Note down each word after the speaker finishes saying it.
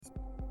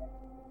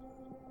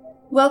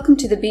Welcome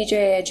to the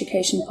BJA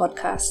Education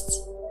Podcasts.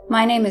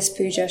 My name is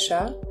Pooja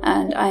Shah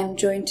and I am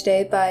joined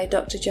today by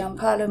Dr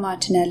Giampaolo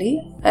Martinelli,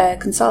 a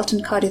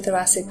consultant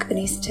cardiothoracic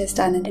anaesthetist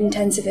and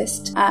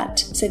intensivist at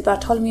St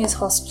Bartholomew's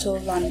Hospital,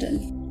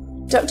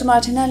 London. Dr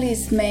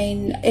Martinelli's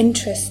main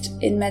interest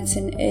in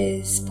medicine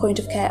is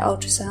point-of-care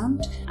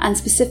ultrasound and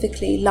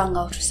specifically lung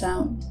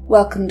ultrasound.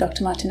 Welcome,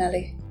 Dr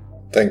Martinelli.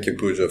 Thank you,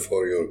 Pooja,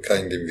 for your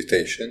kind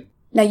invitation.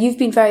 Now, you've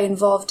been very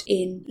involved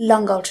in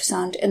lung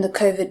ultrasound in the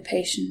COVID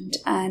patient,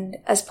 and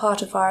as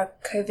part of our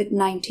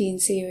Covid-19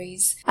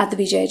 series at the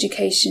BJA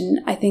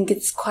Education, I think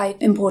it's quite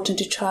important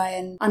to try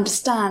and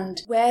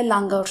understand where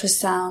lung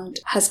ultrasound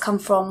has come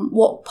from,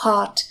 what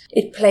part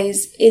it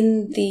plays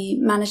in the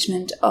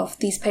management of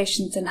these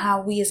patients, and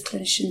how we as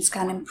clinicians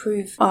can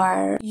improve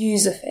our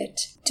use of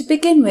it. To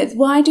begin with,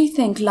 why do you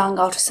think lung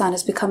ultrasound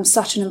has become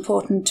such an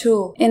important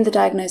tool in the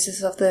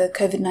diagnosis of the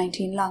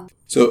COVID-19 lung?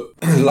 So,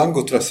 lung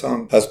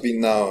ultrasound has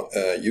been now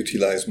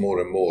utilized more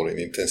and more in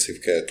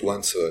intensive care to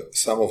answer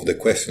some of the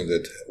questions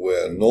that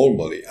were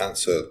normally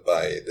answered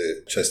by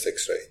the chest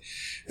X-ray.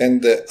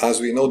 And as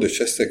we know, the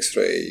chest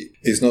X-ray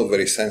is not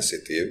very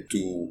sensitive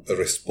to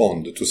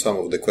respond to some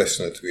of the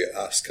questions that we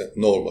ask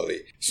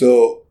normally.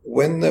 So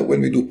when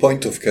we do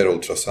point-of-care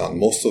ultrasound,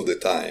 most of the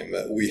time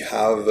we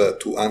have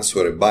to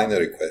answer a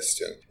binary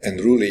question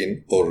and rule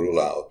in or rule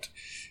out.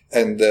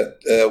 And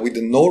with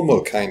the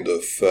normal kind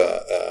of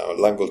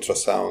lung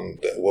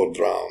ultrasound world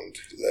round,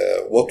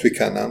 what we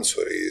can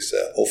answer is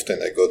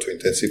often I go to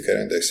intensive care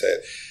and they say,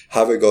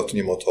 have I got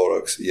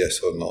pneumothorax?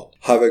 Yes or not.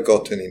 Have I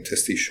got an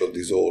interstitial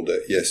disorder?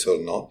 Yes or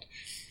not.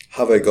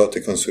 Have I got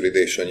a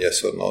consolidation?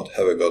 Yes or not.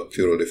 Have I got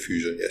pleural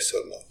effusion? Yes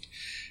or not.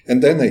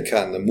 And then I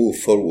can move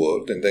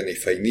forward, and then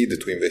if I need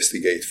to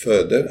investigate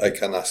further, I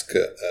can ask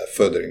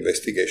further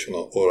investigation,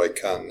 or I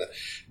can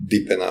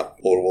deepen up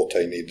or what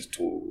I need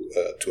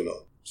to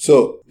know.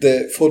 So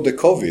for the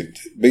COVID,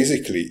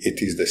 basically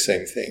it is the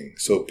same thing.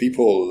 So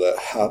people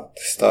had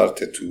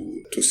started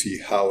to see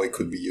how it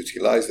could be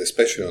utilized,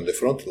 especially on the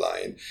front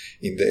line.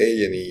 In the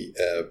A&E,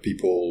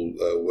 people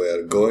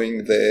were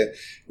going there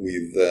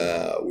with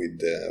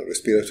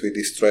respiratory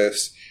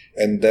distress.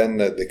 And then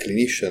the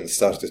clinician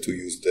started to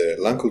use the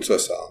lung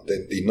ultrasound,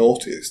 and they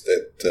noticed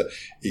that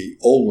it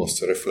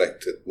almost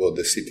reflected what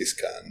the CT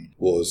scan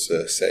was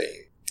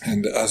saying.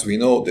 And as we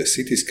know, the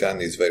CT scan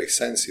is very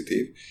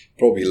sensitive,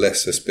 probably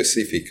less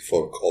specific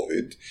for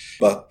COVID.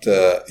 But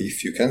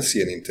if you can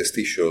see an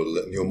interstitial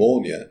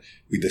pneumonia,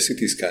 with the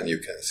CT scan you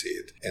can see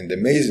it. And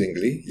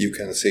amazingly, you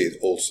can see it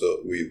also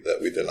with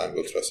the lung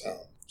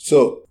ultrasound.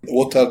 So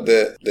what are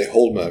the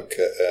hallmark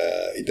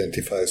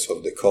identifiers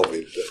of the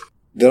COVID?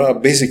 There are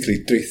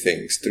basically three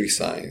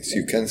signs.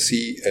 You can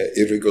see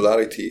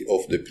irregularity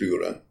of the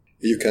pleura.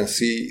 You can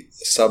see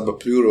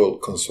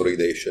subpleural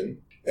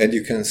consolidation. And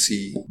you can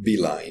see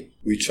B-line,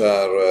 which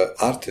are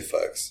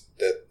artifacts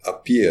that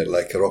appear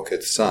like a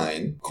rocket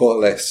sign,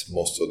 coalesce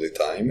most of the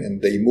time,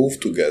 and they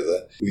move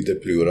together with the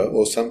pleura,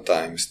 or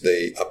sometimes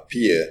they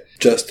appear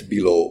just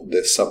below the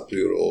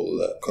subpleural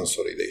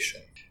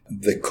consolidation.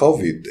 The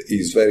COVID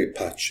is very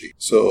patchy,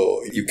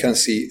 so you can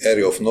see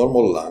area of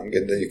normal lung,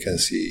 and then you can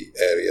see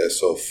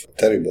areas of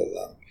terrible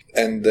lung.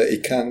 And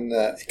it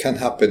can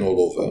happen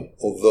all over,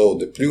 although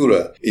the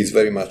pleura is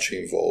very much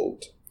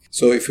involved.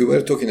 So if we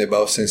were talking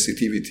about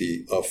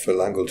sensitivity of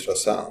lung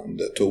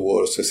ultrasound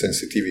towards the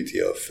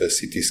sensitivity of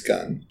CT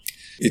scan,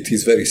 it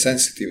is very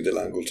sensitive, the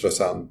lung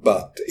ultrasound,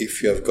 but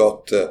if you have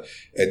got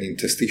an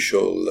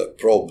interstitial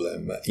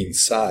problem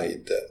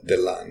inside the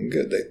lung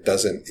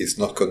that is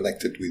not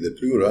connected with the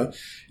pleura,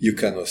 you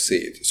cannot see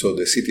it. So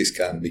the CT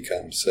scan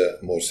becomes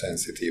more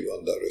sensitive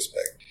on that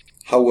respect.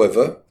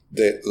 However,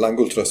 the lung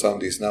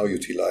ultrasound is now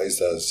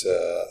utilized as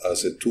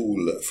a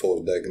tool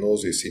for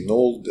diagnosis in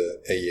all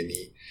the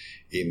A&E.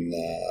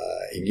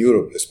 In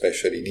Europe,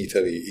 especially in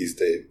Italy, is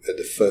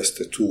the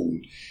first tool,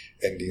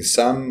 and in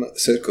some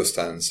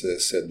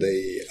circumstances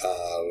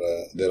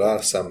there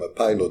are some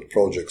pilot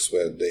projects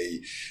where they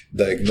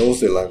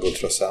diagnose the lung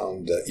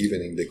ultrasound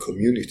even in the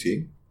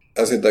community.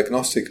 As a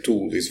diagnostic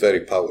tool, is very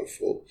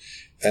powerful,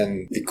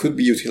 and it could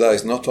be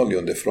utilized not only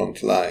on the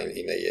front line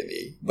in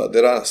A&E, but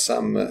there are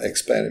some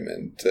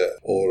experiment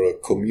or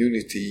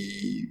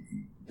community.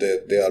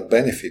 There are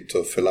benefits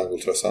of lung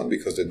ultrasound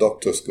because the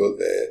doctors go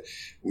there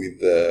with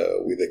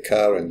the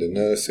car and the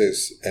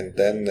nurses, and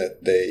then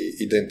they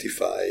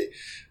identify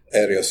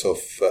areas of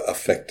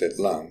affected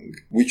lung,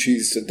 which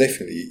is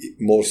definitely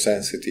more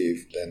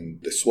sensitive than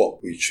the swab,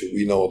 which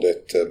we know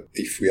that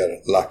if we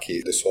are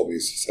lucky, the swab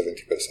is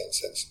 70%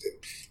 sensitive.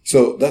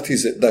 So that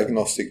is a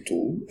diagnostic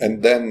tool.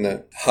 And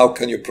then how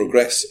can you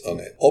progress on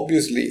it?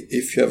 Obviously,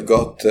 if you have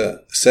got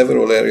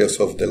several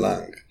areas of the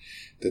lung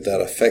that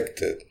are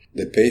affected,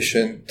 the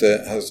patient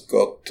has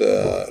got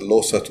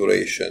low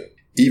saturation.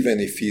 Even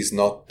if he's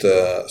not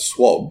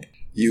swabbed,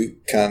 you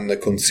can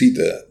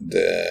consider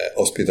the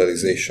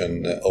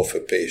hospitalization of a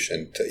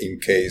patient in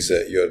case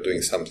you are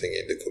doing something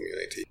in the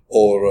community.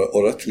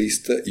 Or at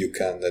least you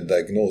can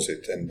diagnose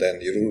it and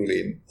then you rule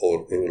in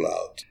or rule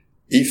out.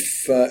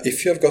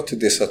 If you have got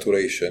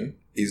desaturation,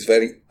 it's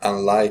very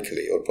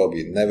unlikely, or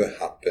probably never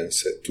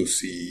happens, to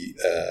see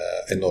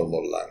a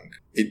normal lung.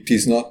 It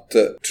is not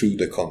true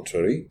the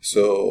contrary.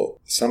 So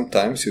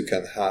sometimes you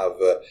can have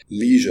a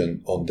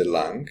lesion on the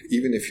lung,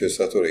 even if your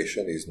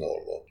saturation is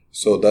normal.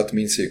 So that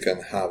means you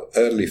can have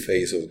early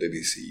phase of the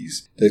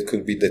disease that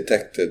could be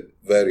detected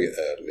very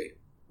early.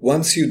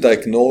 Once you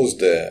diagnose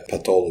the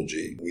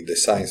pathology with the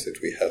signs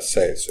that we have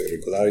said, so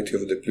irregularity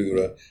of the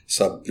pleura,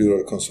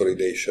 subpleural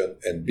consolidation,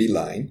 and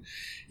B-line,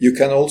 you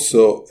can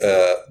also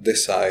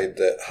decide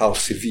how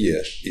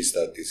severe is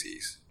that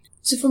disease.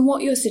 So from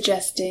what you're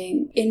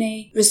suggesting, in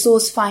a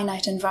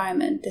resource-finite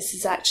environment, this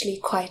is actually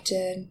quite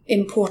an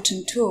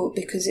important tool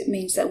because it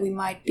means that we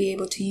might be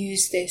able to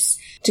use this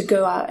to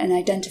go out and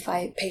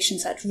identify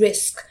patients at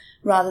risk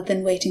rather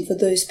than waiting for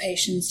those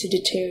patients to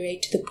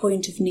deteriorate to the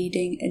point of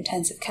needing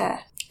intensive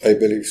care. I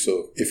believe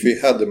so. If we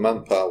had the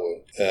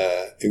manpower,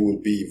 it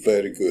would be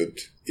very good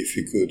if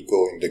we could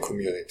go in the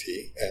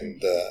community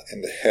and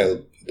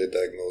help the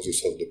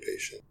diagnosis of the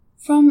patient.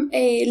 From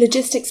a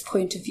logistics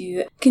point of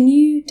view, can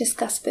you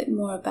discuss a bit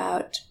more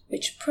about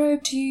which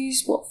probe to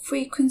use, what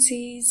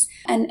frequencies,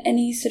 and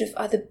any sort of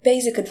other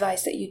basic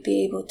advice that you'd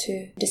be able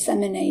to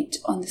disseminate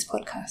on this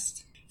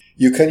podcast?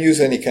 You can use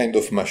any kind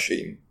of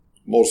machine,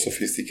 more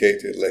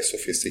sophisticated, less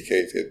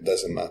sophisticated,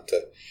 doesn't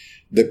matter.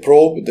 The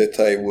probe that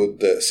I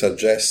would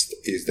suggest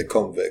is the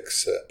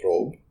convex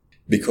probe,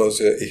 because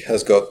it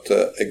has got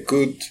a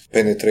good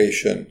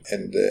penetration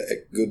and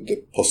a good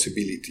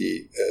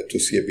possibility to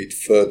see a bit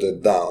further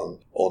down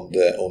on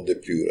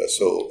the pleura.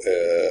 So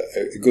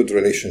a good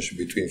relationship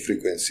between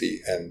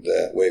frequency and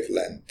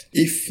wavelength.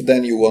 If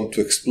then you want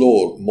to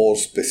explore more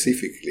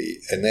specifically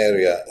an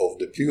area of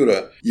the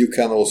pleura, you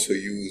can also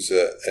use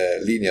a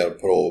linear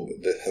probe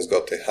that has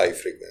got a high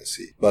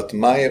frequency. But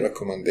my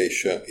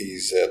recommendation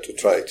is to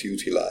try to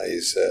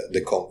utilize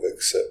the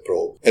convex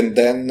probe and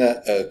then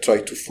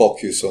try to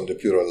focus on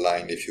the pleural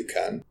line if you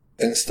can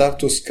and start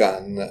to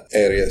scan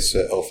areas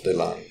of the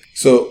lung.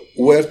 So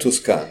where to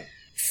scan?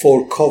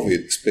 For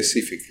COVID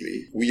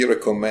specifically, we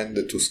recommend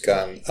to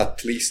scan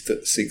at least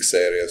 6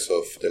 areas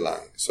of the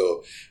lung.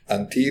 So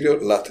anterior,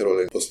 lateral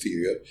and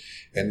posterior,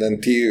 and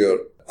anterior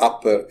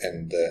upper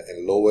and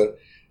lower,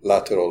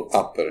 lateral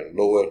upper and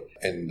lower,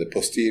 and the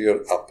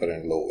posterior upper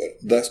and lower.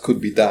 That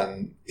could be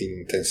done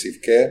in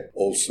intensive care,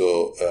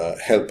 also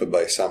helped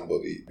by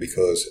somebody,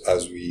 because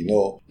as we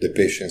know, the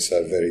patients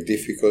are very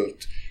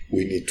difficult.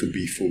 We need to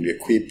be fully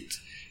equipped,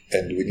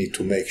 and we need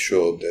to make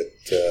sure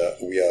that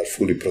we are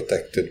fully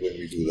protected when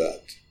we do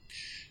that.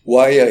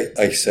 Why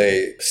I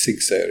say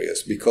 6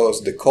 areas?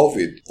 Because the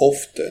COVID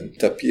often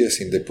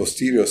appears in the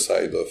posterior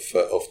side of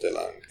the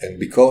lung. And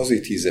because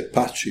it is a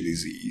patchy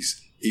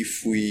disease,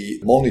 if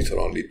we monitor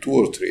only 2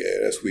 or 3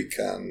 areas, we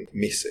can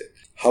miss it.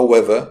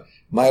 However,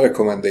 my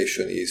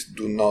recommendation is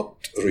do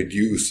not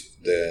reduce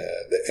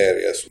the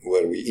areas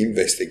where we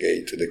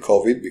investigate the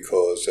COVID,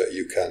 because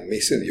you can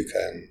miss it, you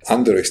can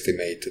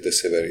underestimate the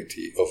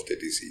severity of the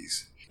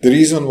disease. The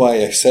reason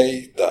why I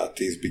say that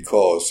is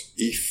because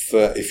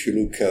if you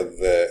look at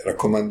the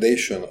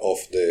recommendation of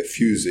the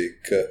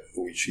FUSIC,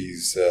 which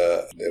is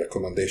the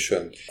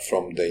recommendation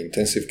from the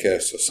Intensive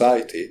Care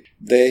Society,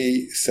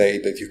 they say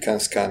that you can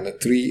scan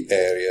 3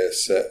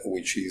 areas,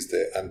 which is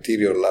the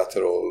anterior,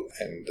 lateral,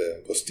 and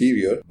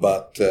posterior,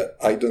 but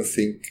I don't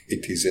think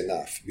it is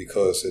enough,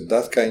 because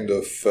that kind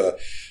of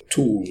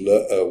tool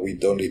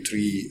with only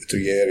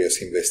three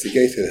areas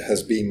investigated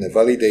has been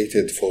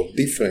validated for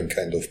different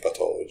kind of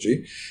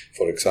pathology.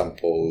 For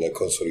example,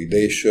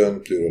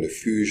 consolidation, pleural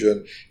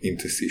effusion,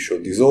 interstitial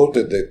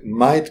disorder that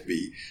might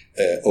be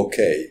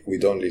okay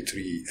with only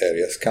 3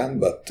 areas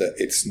scanned, but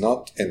it's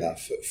not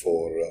enough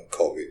for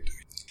COVID.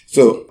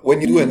 So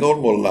when you do a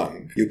normal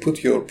lung, you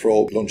put your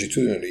probe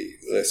longitudinally,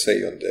 let's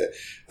say on the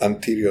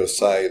anterior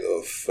side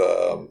of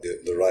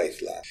the right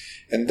lung.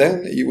 And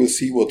then you will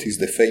see what is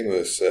the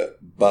famous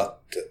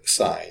butt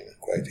sign,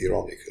 quite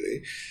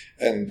ironically.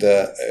 And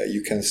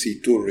you can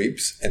see 2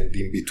 ribs, and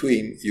in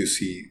between you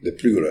see the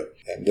pleura.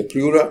 And the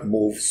pleura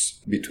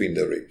moves between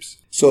the ribs.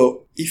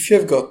 So if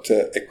you've got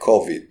a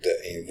COVID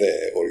in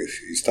there, or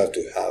if you start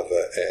to have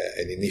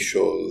an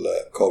initial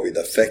COVID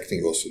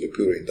affecting also the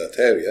pleura in that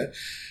area,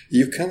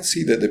 you can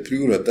see that the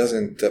pleura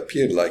doesn't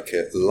appear like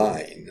a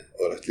line,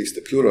 or at least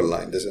the pleural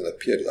line doesn't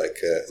appear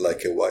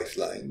like a white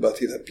line,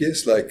 but it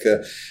appears like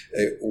a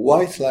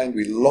white line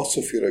with lots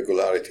of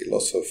irregularity,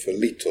 lots of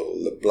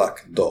little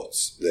black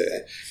dots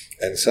there.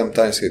 And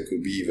sometimes it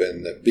could be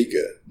even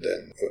bigger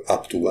than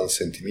up to 1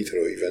 centimeter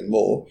or even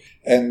more.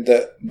 And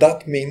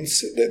that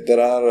means that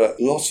there are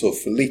lots of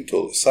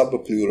little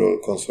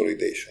subpleural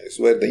consolidations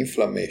where the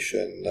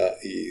inflammation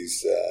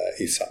is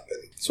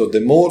happening. So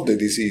the more the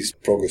disease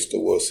progresses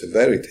towards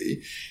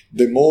severity,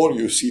 the more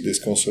you see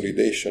this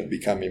consolidation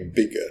becoming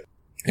bigger.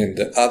 And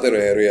the other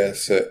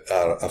areas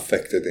are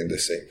affected in the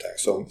same time.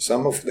 So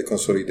some of the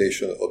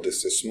consolidation or the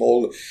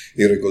small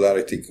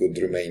irregularity could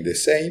remain the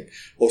same,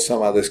 or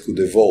some others could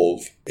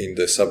evolve in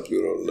the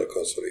subpleural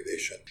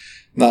consolidation.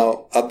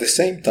 Now, at the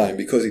same time,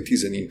 because it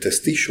is an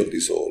interstitial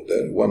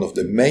disorder, one of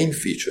the main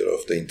features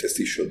of the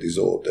interstitial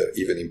disorder,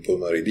 even in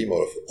pulmonary edema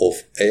of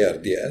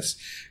ARDS,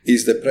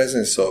 is the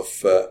presence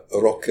of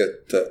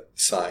rocket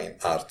sign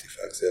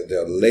artifacts. They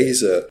are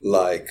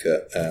laser-like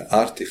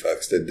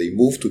artifacts that they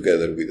move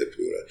together with the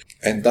pleura.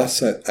 And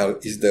thus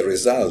is the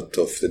result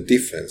of the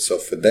difference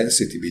of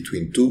density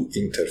between two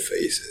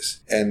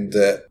interfaces. And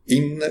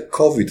in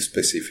COVID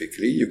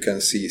specifically, you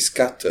can see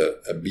scatter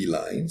B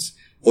lines,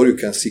 or you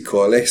can see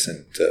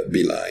coalescent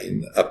B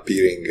line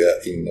appearing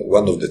in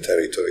one of the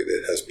territory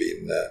that has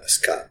been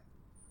scanned.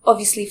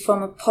 Obviously,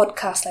 from a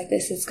podcast like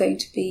this, it's going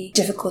to be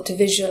difficult to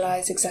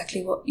visualize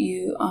exactly what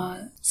you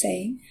are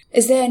saying.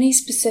 Is there any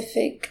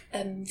specific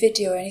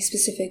video or any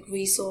specific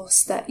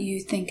resource that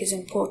you think is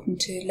important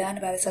to learn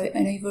about this? I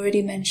know you've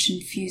already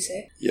mentioned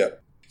FUSE. Yeah.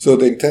 So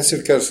the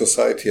Intensive Care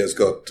Society has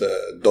got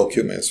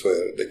documents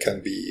where they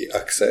can be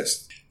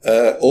accessed.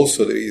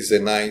 Also, there is a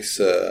nice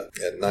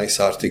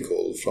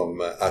article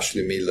from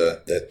Ashley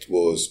Miller that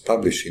was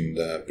published in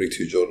the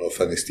British Journal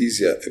of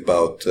Anesthesia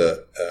about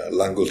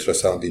lung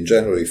ultrasound in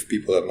general, if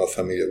people are not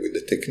familiar with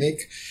the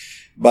technique.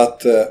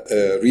 But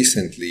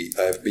recently,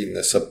 I've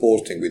been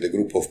supporting with a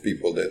group of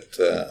people that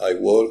I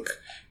work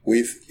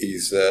with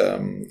is a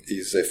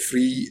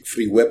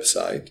free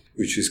website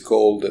which is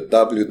called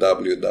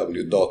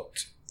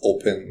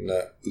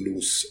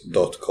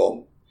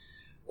www.openlus.com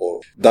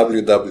or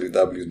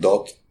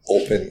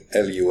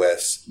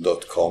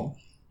www.openlus.com.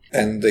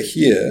 And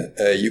here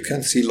you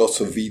can see lots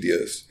of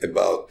videos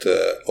about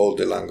all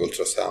the lung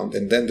ultrasound.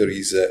 And then there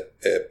is a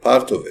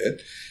part of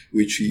it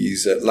which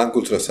is lung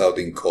ultrasound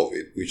in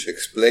COVID, which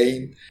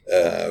explain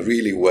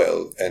really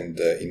well and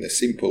in a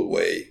simple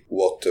way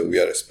what we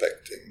are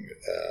expecting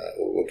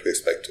or what we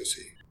expect to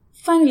see.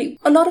 Finally,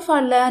 a lot of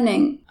our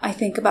learning, I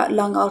think, about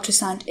lung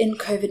ultrasound in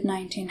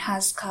COVID-19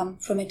 has come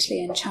from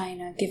Italy and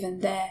China, given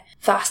their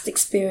vast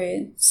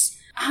experience.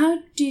 How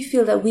do you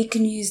feel that we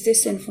can use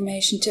this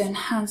information to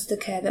enhance the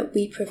care that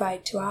we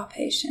provide to our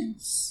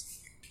patients?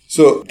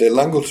 So the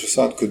lung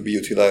ultrasound could be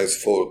utilized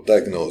for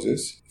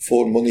diagnosis,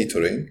 for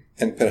monitoring,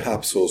 and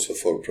perhaps also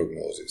for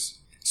prognosis.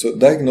 So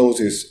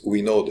diagnosis,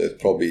 we know that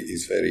probably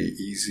is very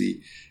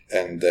easy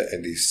and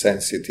is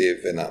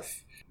sensitive enough.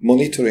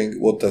 Monitoring,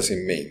 what does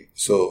it mean?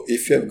 So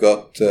if you have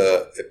got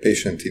a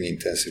patient in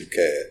intensive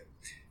care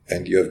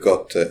and you have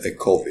got a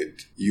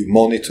COVID, you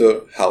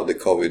monitor how the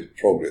COVID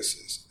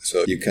progresses.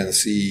 So you can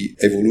see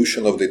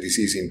evolution of the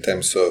disease in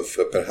terms of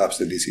perhaps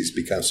the disease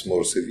becomes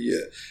more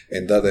severe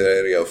and other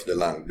area of the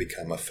lung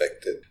become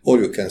affected. Or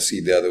you can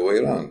see the other way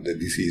around, the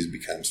disease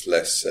becomes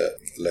less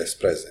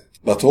present.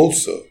 But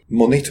also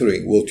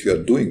monitoring what you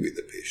are doing with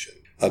the patient.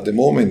 At the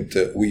moment,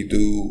 we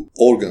do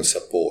organ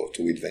support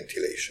with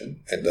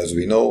ventilation. And as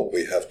we know,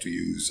 we have to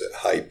use a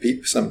high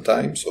PEEP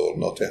sometimes or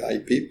not a high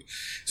PEEP.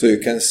 So you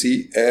can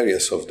see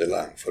areas of the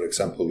lung, for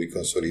example, with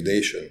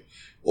consolidation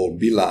or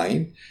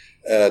B-line,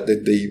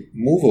 that they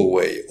move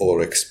away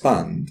or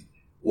expand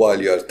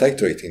while you are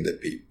titrating the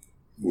PEEP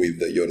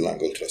with your lung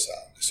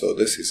ultrasound. So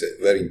this is a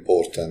very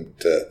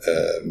important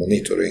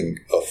monitoring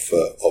of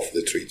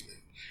the treatment.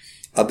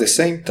 At the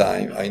same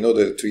time, I know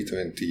that the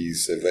treatment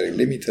is very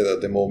limited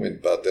at the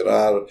moment, but there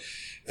are,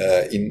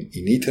 in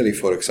Italy,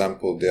 for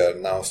example, they are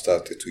now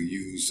started to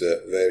use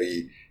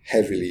very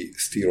heavily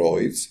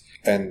steroids.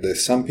 And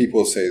some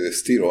people say the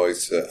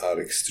steroids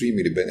are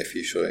extremely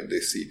beneficial and they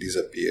see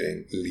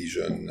disappearing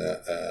lesion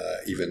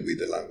even with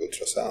the lung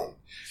ultrasound.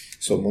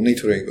 So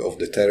monitoring of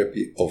the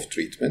therapy of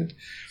treatment.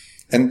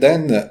 And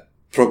then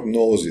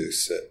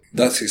prognosis.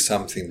 That is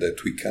something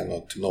that we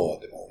cannot know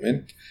at the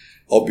moment.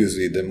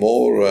 Obviously, the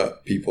more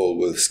people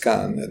will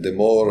scan, the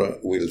more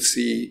we'll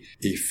see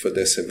if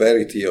the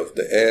severity of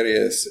the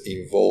areas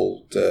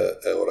involved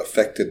or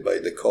affected by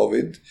the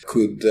COVID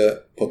could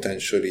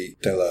potentially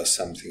tell us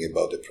something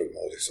about the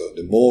prognosis. So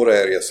the more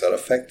areas are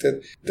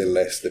affected, the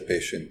less the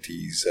patient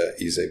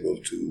is able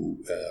to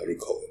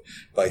recover.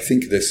 But I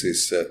think this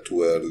is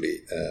too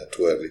early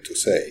to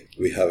say.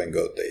 We haven't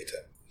got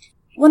data.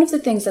 One of the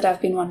things that I've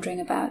been wondering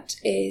about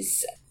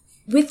is,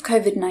 with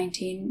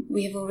COVID-19,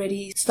 we have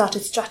already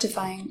started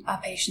stratifying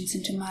our patients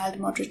into mild,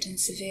 moderate and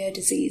severe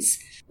disease.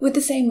 With the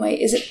same way,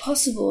 is it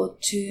possible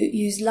to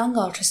use lung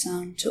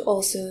ultrasound to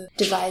also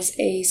devise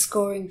a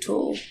scoring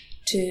tool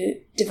to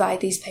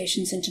divide these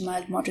patients into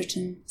mild, moderate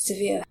and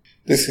severe?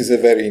 This is a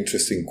very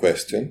interesting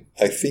question.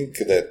 I think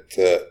that,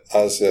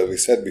 as we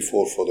said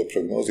before, for the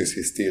prognosis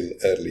is still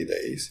early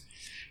days.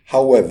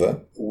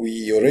 However,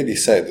 we already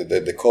said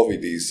that the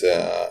COVID is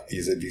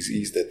a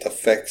disease that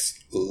affects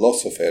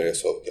lots of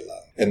areas of the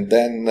lung. And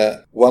then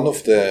one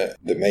of the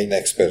main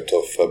experts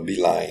of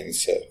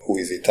B-lines, who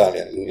is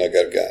Italian, Luna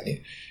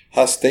Gargani,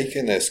 has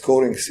taken a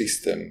scoring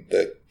system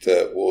that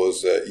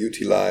was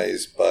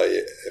utilized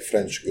by a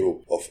French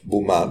group of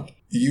BUMAD,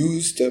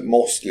 used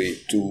mostly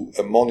to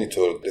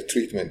monitor the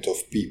treatment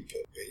of PEEP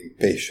in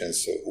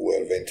patients who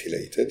were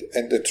ventilated,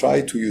 and they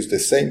tried to use the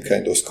same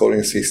kind of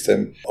scoring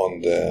system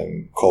on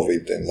the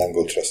COVID and lung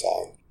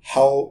ultrasound.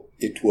 How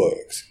it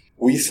works?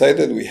 We said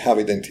that we have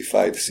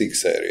identified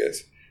 6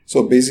 areas.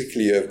 So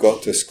basically you have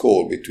got a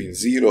score between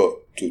 0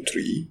 to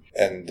 3,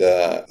 and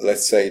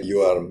let's say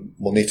you are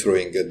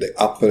monitoring the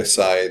upper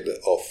side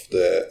of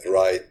the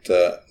right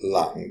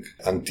lung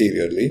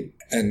anteriorly,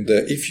 and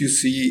if you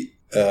see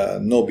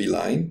no B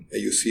line,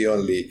 you see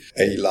only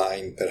A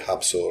line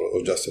perhaps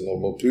or just a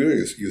normal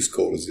pleural, you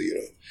score 0.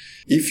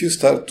 If you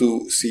start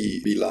to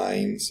see B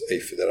lines,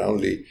 if there are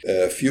only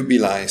a few B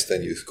lines,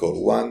 then you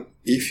score 1.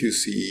 If you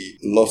see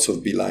lots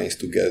of B lines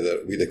together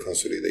with a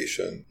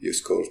consolidation, you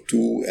score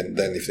 2. And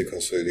then if the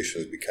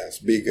consolidation becomes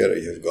bigger,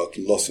 you've got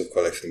lots of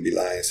collection B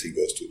lines, it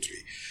goes to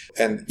 3.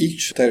 And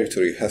each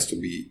territory has to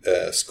be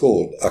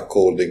scored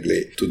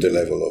accordingly to the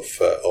level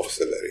of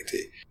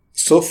severity.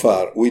 So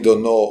far, we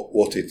don't know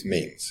what it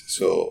means.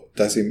 So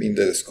does it mean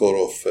that a score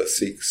of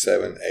 6,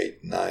 7,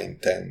 8, 9,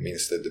 10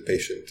 means that the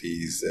patient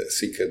is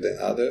sicker than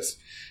others?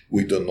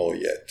 We don't know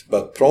yet.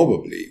 But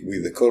probably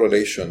with the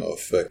correlation of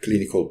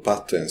clinical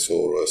patterns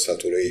or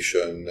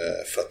saturation,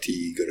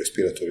 fatigue,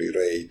 respiratory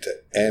rate,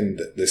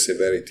 and the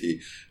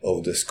severity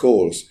of the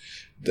scores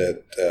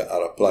that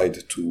are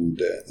applied to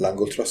the lung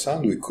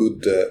ultrasound, we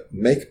could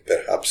make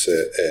perhaps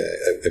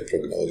a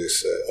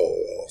prognosis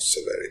of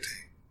severity.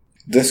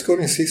 The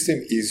scoring system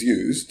is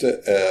used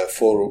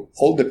for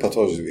all the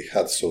pathologies we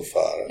had so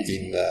far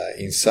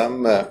in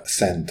some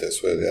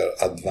centers where they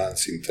are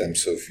advanced in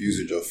terms of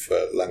usage of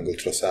lung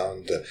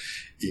ultrasound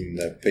in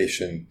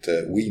patient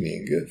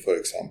weaning, for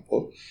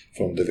example,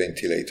 from the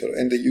ventilator.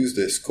 And they use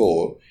the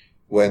score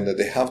when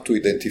they have to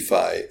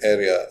identify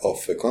area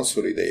of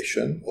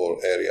consolidation or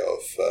area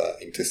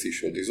of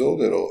interstitial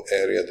disorder or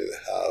area that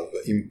have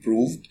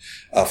improved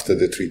after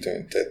the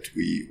treatment that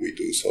we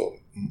do. So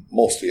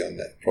mostly on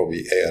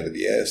probably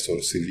ARDS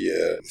or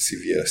severe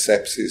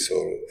sepsis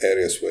or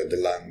areas where the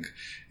lung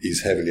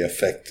is heavily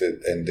affected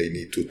and they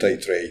need to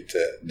titrate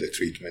the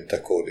treatment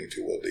according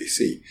to what they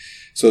see.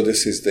 So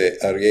this is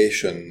the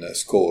aeration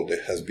score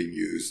that has been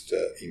used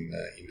in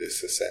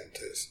these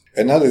centers.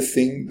 Another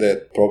thing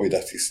that probably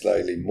that is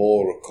slightly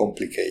more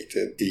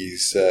complicated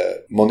is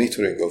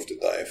monitoring of the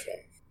diaphragm.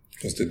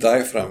 Because the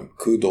diaphragm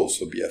could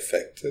also be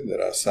affected.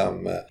 There are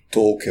some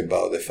talk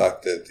about the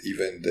fact that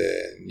even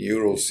the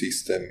neural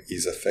system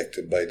is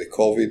affected by the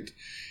COVID.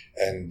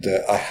 And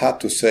I had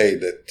to say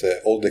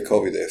that all the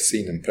COVID I've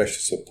seen in pressure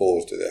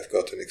support, that have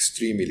got an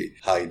extremely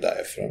high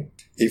diaphragm.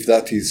 If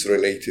that is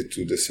related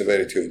to the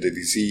severity of the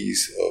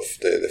disease, of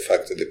the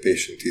fact that the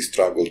patient is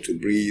struggle to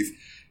breathe,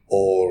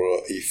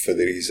 or if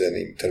there is an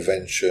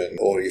intervention,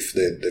 or if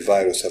the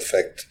virus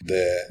affect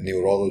the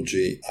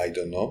neurology, I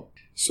don't know.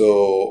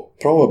 So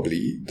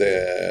probably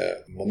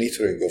the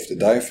monitoring of the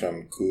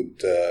diaphragm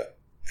could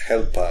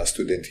help us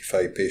to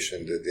identify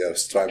patients that they are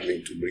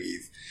struggling to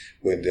breathe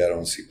when they are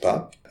on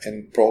CPAP,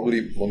 and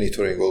probably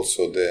monitoring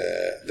also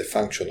the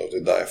function of the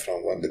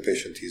diaphragm when the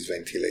patient is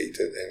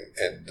ventilated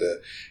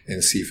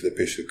and see if the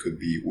patient could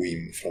be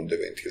weaned from the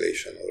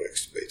ventilation or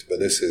extubated. But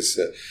this is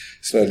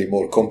slightly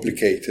more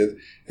complicated,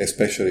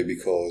 especially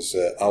because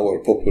our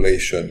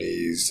population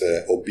is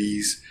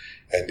obese,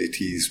 and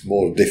it is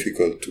more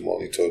difficult to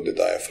monitor the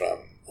diaphragm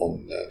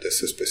on this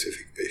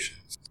specific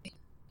patients.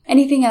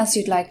 Anything else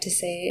you'd like to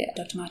say,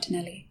 Dr.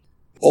 Martinelli?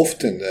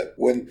 Often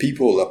when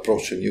people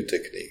approach a new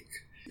technique,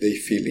 they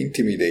feel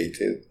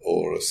intimidated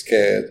or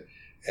scared,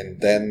 and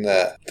then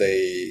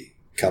they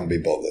can't be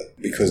bothered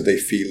because they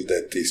feel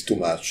that it's too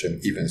much,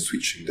 and even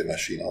switching the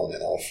machine on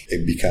and off,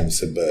 it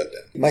becomes a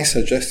burden. My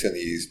suggestion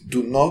is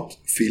do not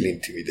feel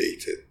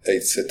intimidated.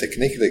 It's a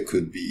technique that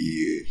could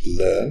be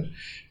learned.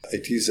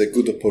 It is a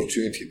good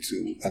opportunity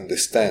to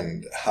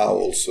understand how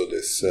also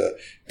this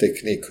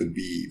technique could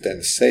be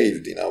then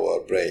saved in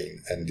our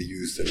brain and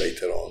used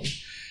later on.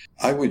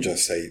 I would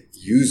just say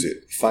use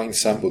it. Find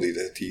somebody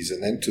that is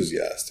an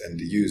enthusiast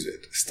and use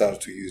it. Start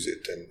to use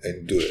it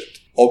and do it.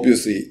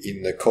 Obviously,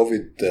 in the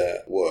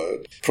COVID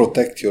world,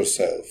 protect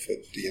yourself,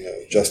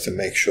 just to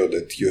make sure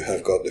that you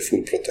have got the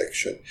full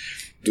protection.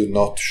 Do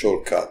not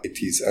shortcut.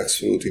 It is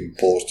absolutely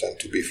important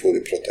to be fully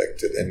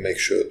protected and make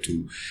sure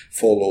to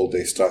follow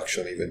the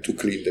instruction, even to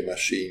clean the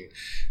machine,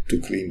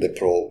 to clean the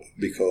probe,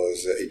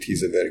 because it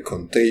is a very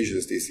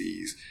contagious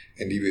disease.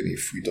 And even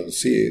if we don't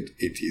see it,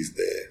 it is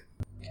there.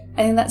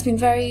 I think that's been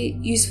very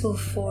useful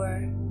for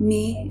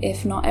me,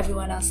 if not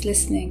everyone else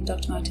listening,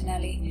 Dr.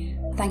 Martinelli.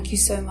 Thank you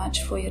so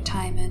much for your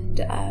time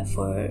and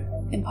for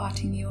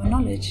imparting your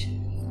knowledge.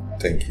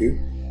 Thank you.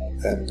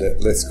 And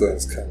let's go and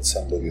scan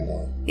somebody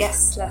now.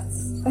 Yes,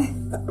 let's.